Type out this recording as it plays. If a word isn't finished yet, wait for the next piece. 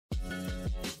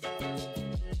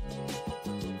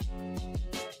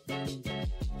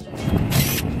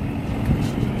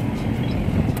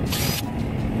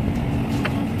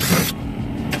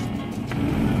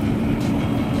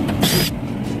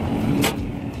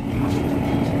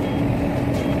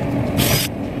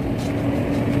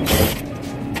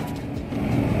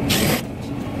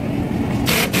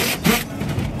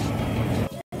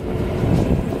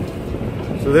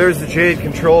So there's the Jade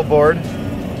control board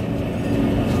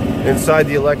inside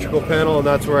the electrical panel, and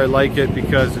that's where I like it,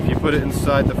 because if you put it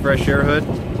inside the fresh air hood,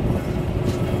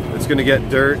 it's going to get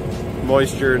dirt,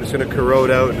 moisture, and it's going to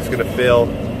corrode out, and it's going to fail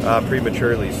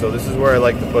prematurely. So this is where I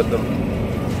like to put them.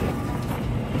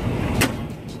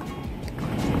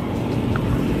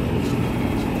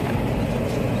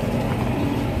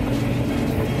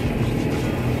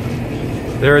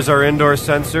 There is our indoor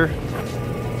sensor,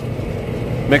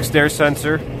 mixed air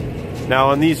sensor.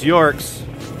 Now on these Yorks,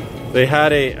 they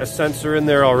had a sensor in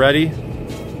there already.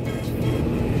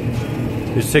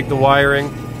 You just take the wiring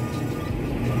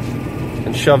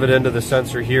and shove it into the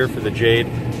sensor here for the Jade.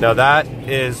 Now that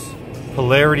is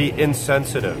polarity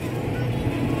insensitive.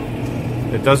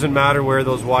 It doesn't matter where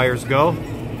those wires go.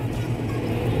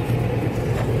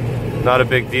 Not a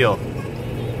big deal.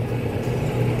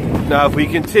 Now if we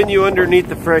continue underneath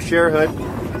the fresh air hood,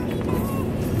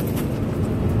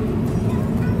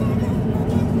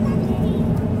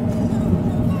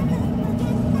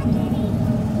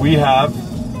 we have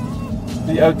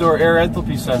the outdoor air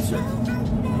enthalpy sensor.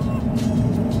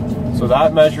 So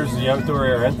that measures the outdoor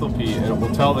air enthalpy, and it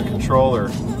will tell the controller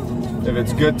if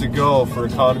it's good to go for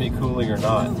economy cooling or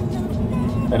not.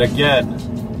 And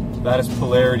again, that is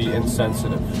polarity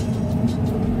insensitive.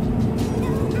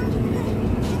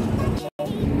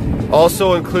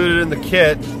 Also included in the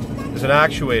kit is an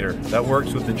actuator that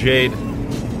works with the Jade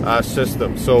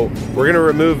system. So we're going to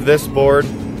remove this board.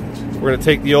 We're going to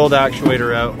take the old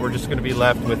actuator out. We're just going to be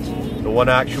left with the one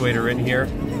actuator in here.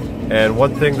 And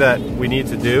one thing that we need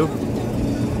to do,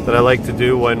 that I like to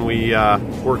do when we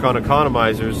work on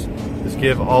economizers, is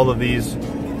give all of these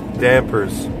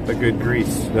dampers a good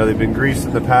grease. Now they've been greased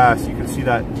in the past. You can see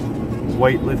that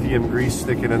white lithium grease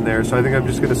sticking in there. So I think I'm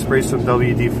just going to spray some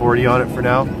WD-40 on it for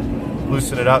now,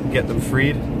 loosen it up, get them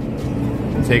freed,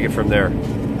 and take it from there.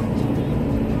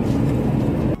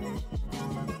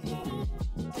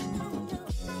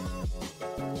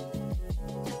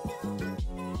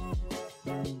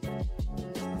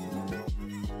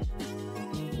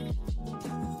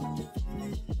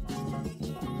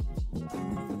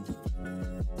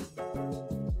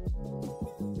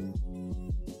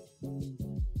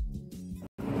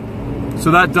 So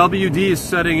that WD is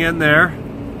setting in there,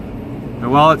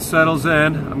 and while it settles in,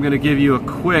 I'm going to give you a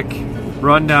quick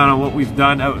rundown on what we've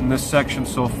done out in this section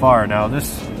so far. Now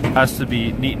this has to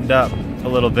be neatened up a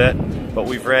little bit, but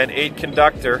we've ran 8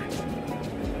 conductor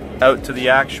out to the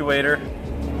actuator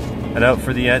and out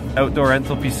for the outdoor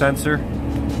enthalpy sensor,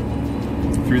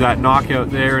 through that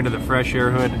knockout there into the fresh air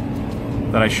hood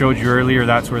that I showed you earlier.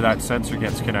 That's where that sensor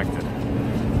gets connected.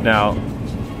 Now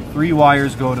 3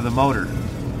 wires go to the motor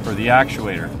for the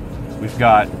actuator. We've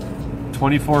got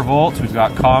 24 volts, we've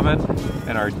got common,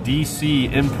 and our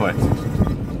DC input.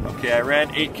 Okay, I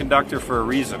ran 8 conductor for a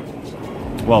reason.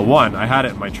 Well, one, I had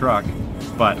it in my truck,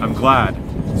 but I'm glad.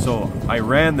 So I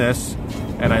ran this,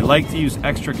 and I like to use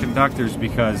extra conductors,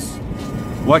 because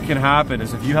what can happen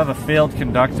is if you have a failed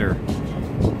conductor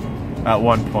at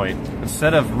one point,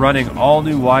 instead of running all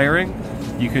new wiring,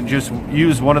 you can just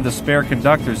use one of the spare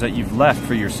conductors that you've left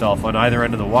for yourself on either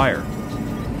end of the wire.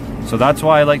 So that's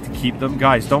why I like to keep them.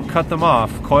 Guys, don't cut them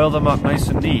off, coil them up nice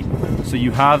and neat so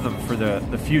you have them for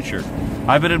the future.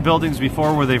 I've been in buildings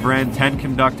before where they've ran 10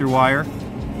 conductor wire.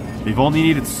 They've only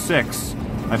needed 6.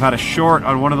 I've had a short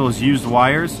on one of those used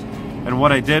wires, and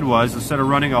what I did was, instead of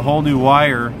running a whole new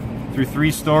wire through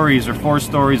 3 stories or 4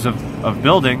 stories of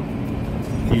building,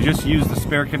 you just use the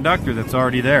spare conductor that's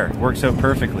already there. It works out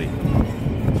perfectly.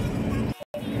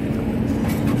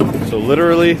 So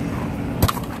literally,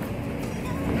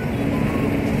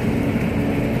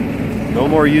 no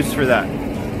more use for that.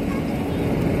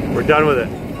 We're done with it.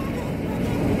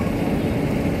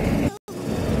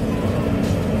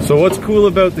 So what's cool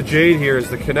about the Jade here is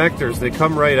the connectors, they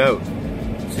come right out.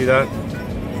 See that?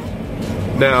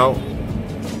 Now,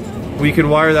 we can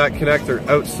wire that connector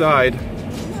outside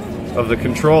of the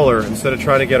controller instead of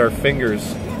trying to get our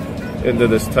fingers into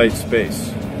this tight space,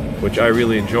 which I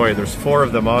really enjoy. There's 4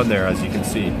 of them on there, as you can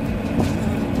see.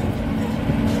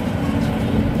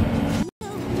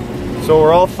 So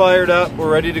we're all fired up, we're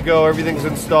ready to go, everything's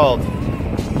installed.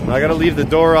 I gotta leave the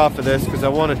door off of this because I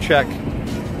want to check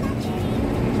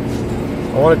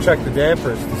the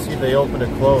dampers to see if they open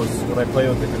and close when I play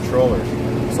with the controller.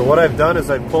 So what I've done is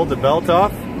I've pulled the belt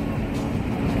off.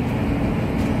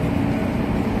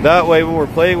 That way when we're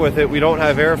playing with it, we don't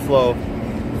have airflow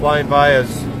flying by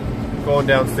us going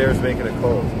downstairs making it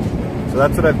cold. So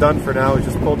that's what I've done for now, is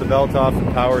just pulled the belt off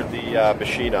and powered the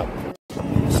machine up.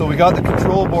 So we got the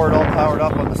control board all powered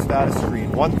up on the status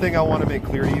screen. One thing I want to make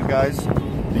clear to you guys,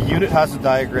 the unit has a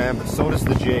diagram, but so does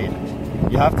the Jade.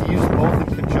 You have to use both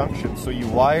in conjunction. So you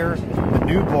wire the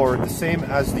new board the same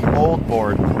as the old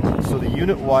board, so the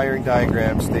unit wiring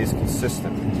diagram stays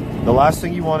consistent. The last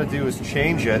thing you want to do is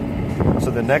change it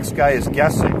so the next guy is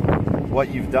guessing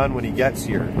what you've done when he gets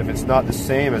here, if it's not the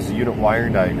same as the unit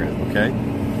wiring diagram, okay?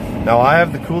 Now I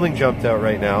have the cooling jumped out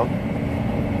right now,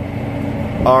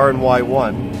 R and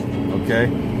Y1, okay?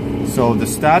 So the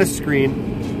status screen,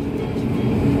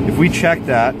 if we check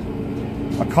that,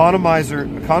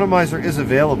 economizer is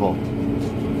available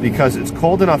because it's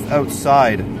cold enough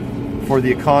outside for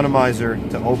the economizer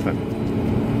to open.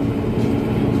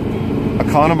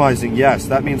 Economizing, yes,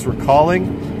 that means we're calling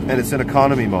and it's in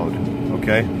economy mode,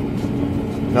 okay?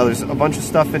 Now there's a bunch of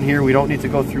stuff in here, we don't need to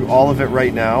go through all of it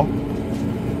right now,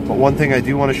 but one thing I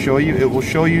do want to show you, it will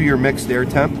show you your mixed air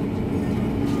temp.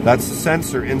 That's the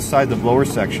sensor inside the blower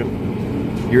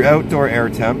section, your outdoor air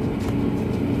temp,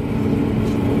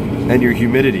 and your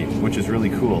humidity, which is really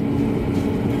cool.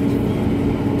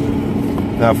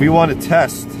 Now if we want to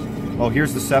test, oh,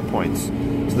 here's the set points.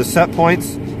 So the set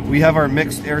points, we have our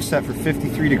mixed air set for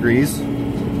 53 degrees.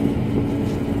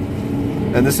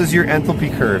 And this is your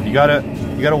enthalpy curve. You gotta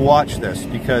watch this,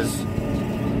 because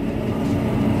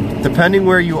depending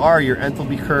where you are, your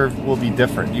enthalpy curve will be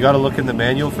different. You gotta look in the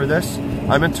manual for this.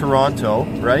 I'm in Toronto,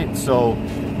 right? So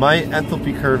my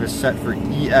enthalpy curve is set for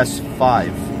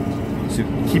ES5. So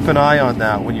keep an eye on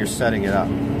that when you're setting it up.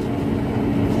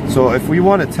 So if we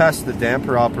want to test the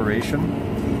damper operation,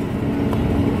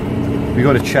 we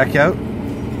go to checkout,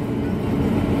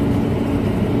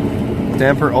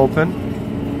 damper open,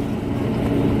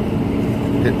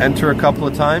 hit enter a couple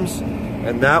of times,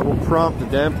 and that will prompt the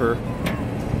damper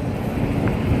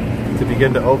to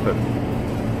begin to open.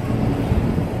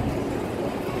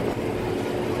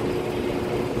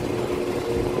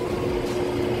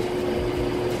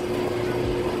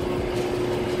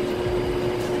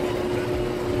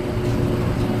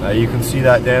 You can see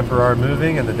that damper arm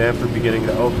moving and the damper beginning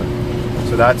to open.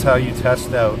 So that's how you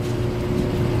test out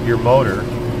your motor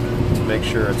to make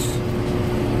sure it's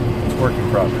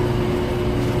working properly.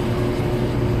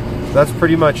 That's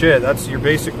pretty much it. That's your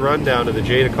basic rundown of the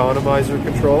Jade Economizer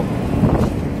control.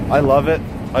 I love it.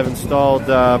 I've installed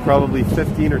probably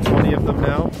 15 or 20 of them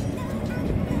now,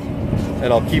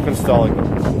 and I'll keep installing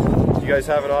them. You guys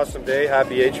have an awesome day.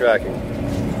 Happy HVACing.